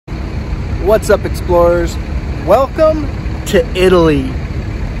What's up, explorers? Welcome to Italy.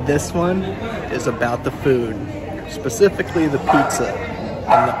 This one is about the food, specifically the pizza,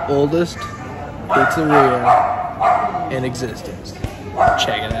 and the oldest pizzeria in existence.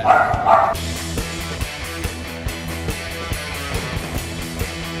 Check it out.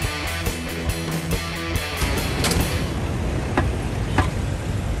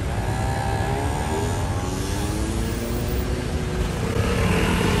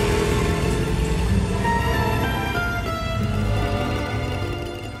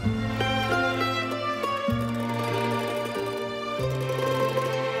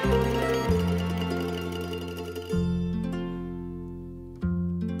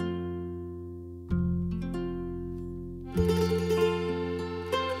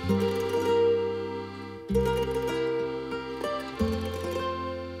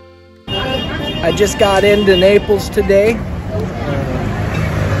 I just got into Naples today.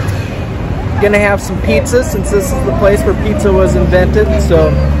 Gonna have some pizza since this is the place where pizza was invented.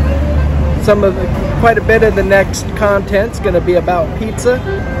 So quite a bit of the next content's gonna be about pizza.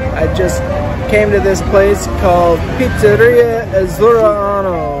 I just came to this place called Pizzeria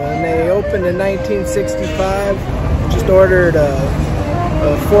and they opened in 1965. Just ordered a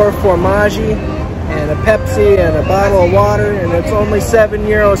 4 formaggi and a Pepsi and a bottle of water, and it's only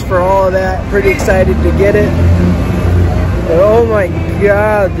 €7 for all of that. Pretty excited to get it. But oh my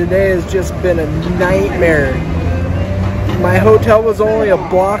God, today has just been a nightmare. My hotel was only a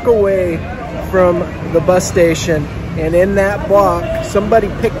block away from the bus station, and in that block, somebody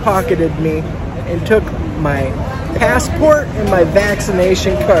pickpocketed me and took my passport and my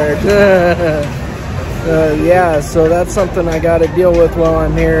vaccination card. Yeah, so that's something I got to deal with while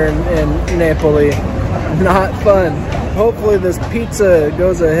I'm here in Napoli. Not fun. Hopefully this pizza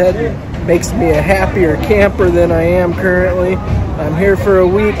goes ahead and makes me a happier camper than I am currently. I'm here for a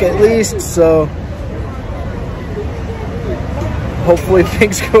week at least, so hopefully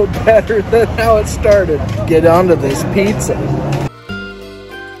things go better than how it started. Get onto this pizza.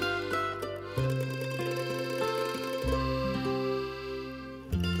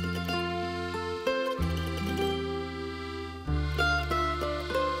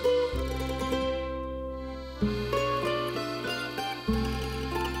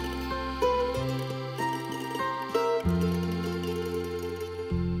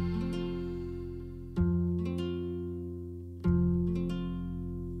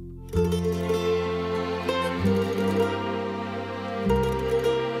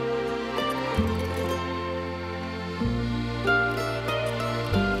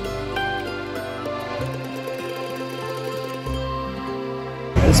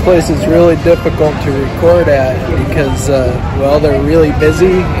 This place is really difficult to record at because, well, they're really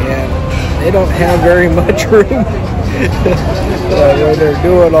busy and they don't have very much room where they're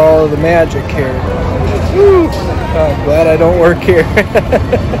doing all of the magic here. Woo. I'm glad I don't work here.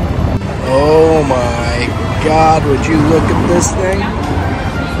 Oh my God, would you look at this thing?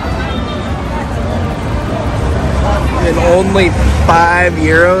 And only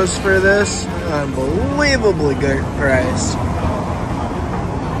 €5 for this? Unbelievably good price.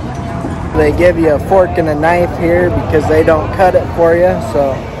 They give you a fork and a knife here because they don't cut it for you,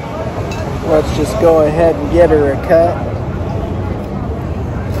 so let's just go ahead and get her a cut.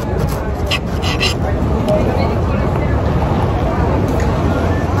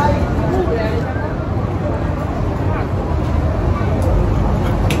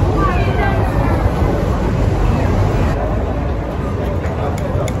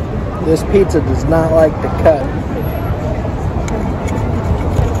 This pizza does not like to cut.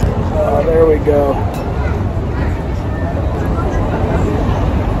 Oh, there we go.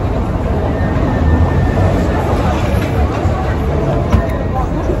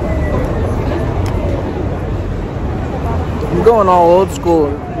 I'm going all old school,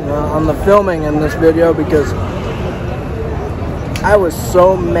 on the filming in this video because I was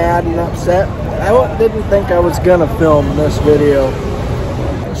so mad and upset. I didn't think I was gonna film this video.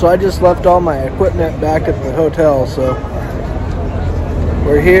 So I just left all my equipment back at the hotel, so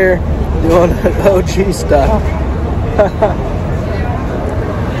we're here doing OG stuff.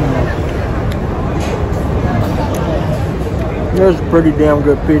 This is pretty damn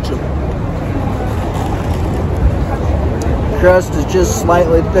good pizza. Crust is just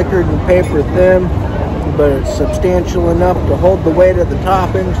slightly thicker than paper thin, but it's substantial enough to hold the weight of the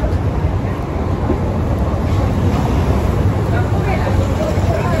toppings.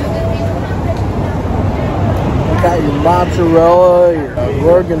 Got your mozzarella, your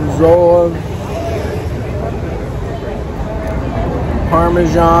gorgonzola,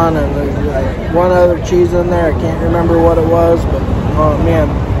 Parmesan, and there's like one other cheese in there. I can't remember what it was, but oh man,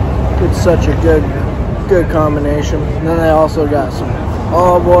 It's such a good combination. And then I also got some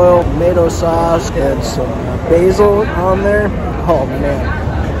olive oil, tomato sauce, and some basil on there. Oh man.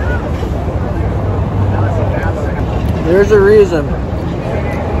 There's a reason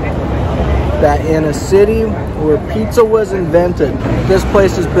that in a city where pizza was invented, this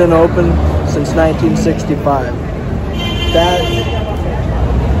place has been open since 1965. That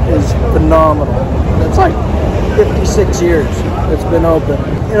is phenomenal. That's like 56 years it's been open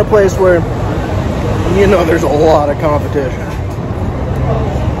in a place where, you know, there's a lot of competition.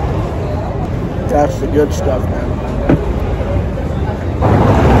 That's the good stuff, man.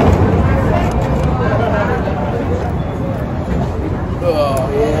 Oh,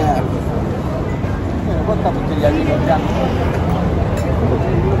 yeah. Oh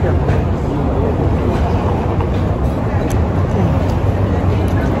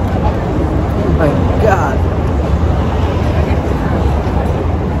my God.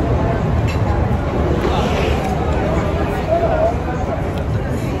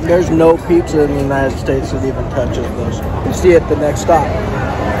 There's no pizza in the United States that even touches this. You see it at the next stop.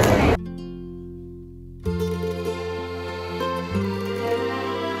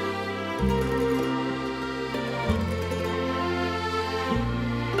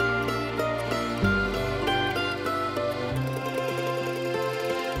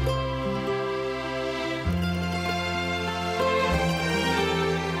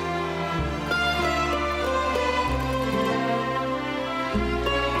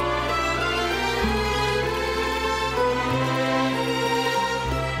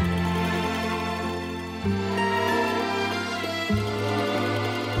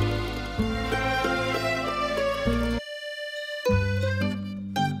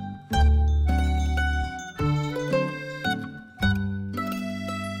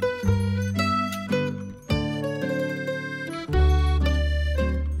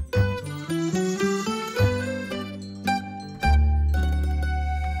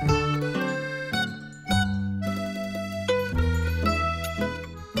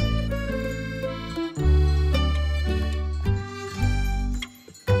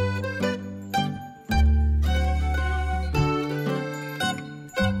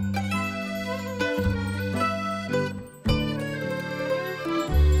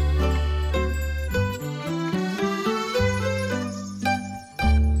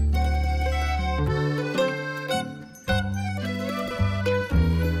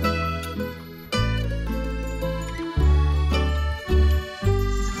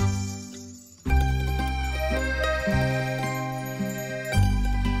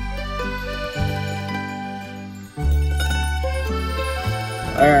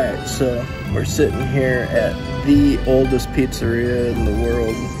 Alright, so we're sitting here at the oldest pizzeria in the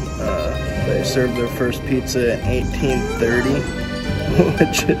world. They served their first pizza in 1830,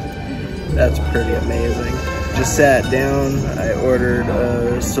 which that's pretty amazing. Just sat down, I ordered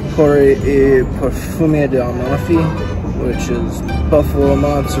sapore e perfume di Amalfi, which is buffalo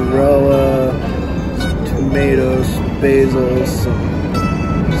mozzarella, tomatoes, basil, some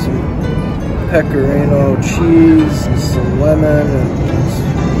pecorino cheese, some lemon, and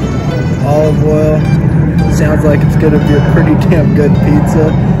olive oil. Sounds like it's gonna be a pretty damn good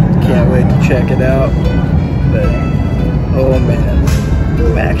pizza. Can't wait to check it out. But oh man,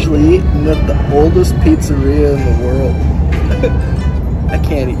 I'm actually eating at the oldest pizzeria in the world. I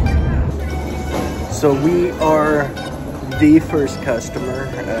can't eat. So we are the first customer.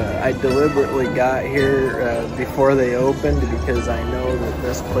 I deliberately got here before they opened because I know that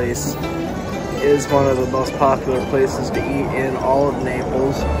this place is one of the most popular places to eat in all of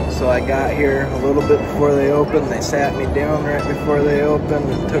Naples. So I got here a little bit before they opened. They sat me down right before they opened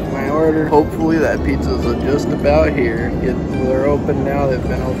and took my order. Hopefully that pizza's just about here. They're open now. They've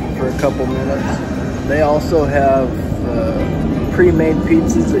been open for a couple minutes. They also have pre-made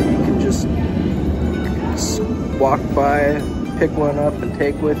pizzas that you can just walk by, pick one up and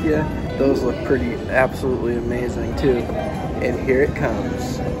take with you. Those look pretty absolutely amazing too. And here it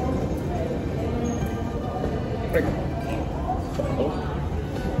comes. Okay.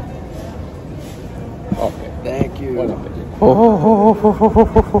 Thank you. Oh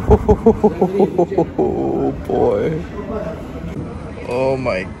boy. Oh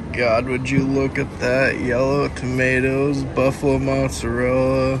my God, would you look at that? Yellow tomatoes, buffalo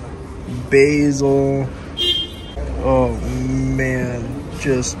mozzarella, basil. Oh man,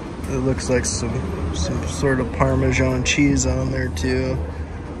 just, it looks like some sort of Parmesan cheese on there too.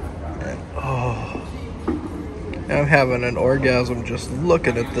 And, oh. I'm having an orgasm just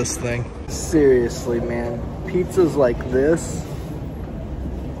looking at this thing. Seriously, man. Pizzas like this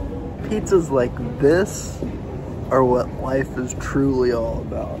are what life is truly all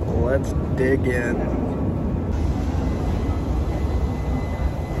about. Let's dig in.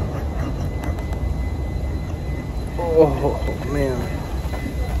 Oh man.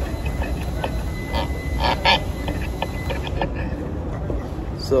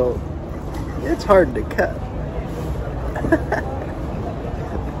 So it's hard to cut.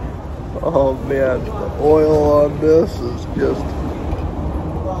 Oh man, the oil on this is just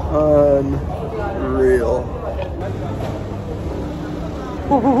unreal.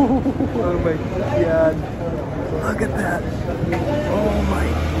 Oh my god. Look at that. Oh my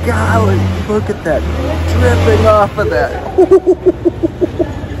god, look at that. Dripping off of that.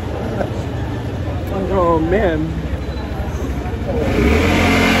 Oh man.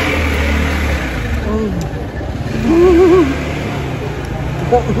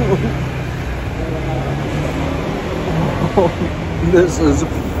 This is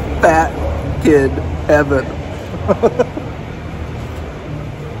fat kid heaven.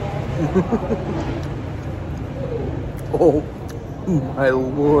 Oh my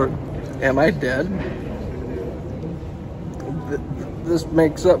lord. Am I dead? This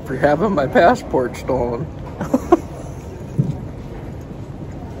makes up for having my passport stolen.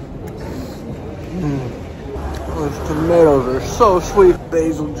 Those tomatoes are so sweet.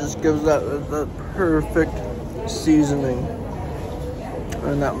 Basil just gives that perfect seasoning.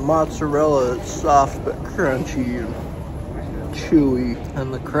 And that mozzarella is soft but crunchy and chewy.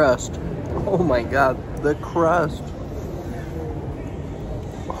 And the crust. Oh my god, the crust.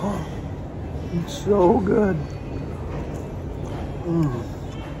 Oh, it's so good.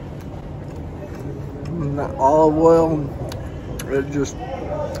 And that olive oil, it just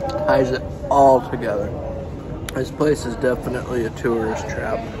ties it all together. This place is definitely a tourist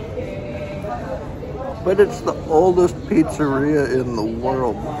trap. But it's the oldest pizzeria in the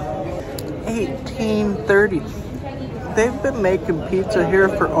world. 1830. They've been making pizza here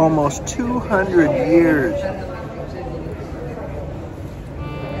for almost 200 years.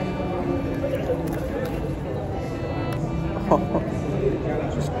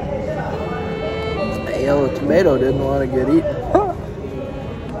 The yellow tomato didn't want to get eaten.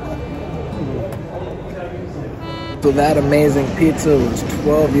 So that amazing pizza was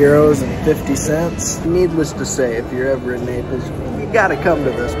 12 euros and 50 cents. Needless to say, if you're ever in Naples, you gotta come to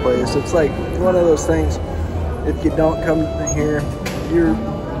this place. It's like one of those things, if you don't come here,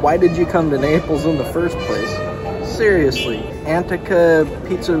 why did you come to Naples in the first place? Seriously, Antica,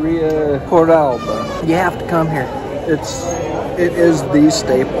 Pizzeria, Coralba. You have to come here. It is the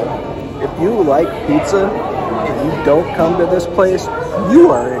staple. If you like pizza and you don't come to this place, you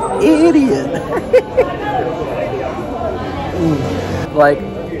are an idiot. Like,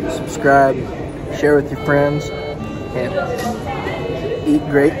 subscribe, share with your friends, and eat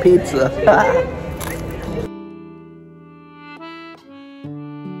great pizza.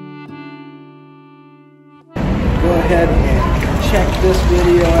 Go ahead and check this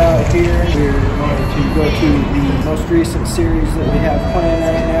video out here. We're going to go to the most recent series that we have planned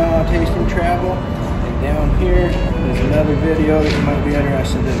right now on Tasting Travel. And down here is another video that you might be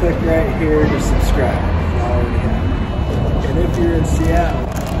interested in. Click right here to subscribe. You already have it. And if you're in Seattle,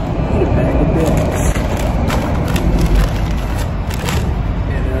 eat a bag of dip.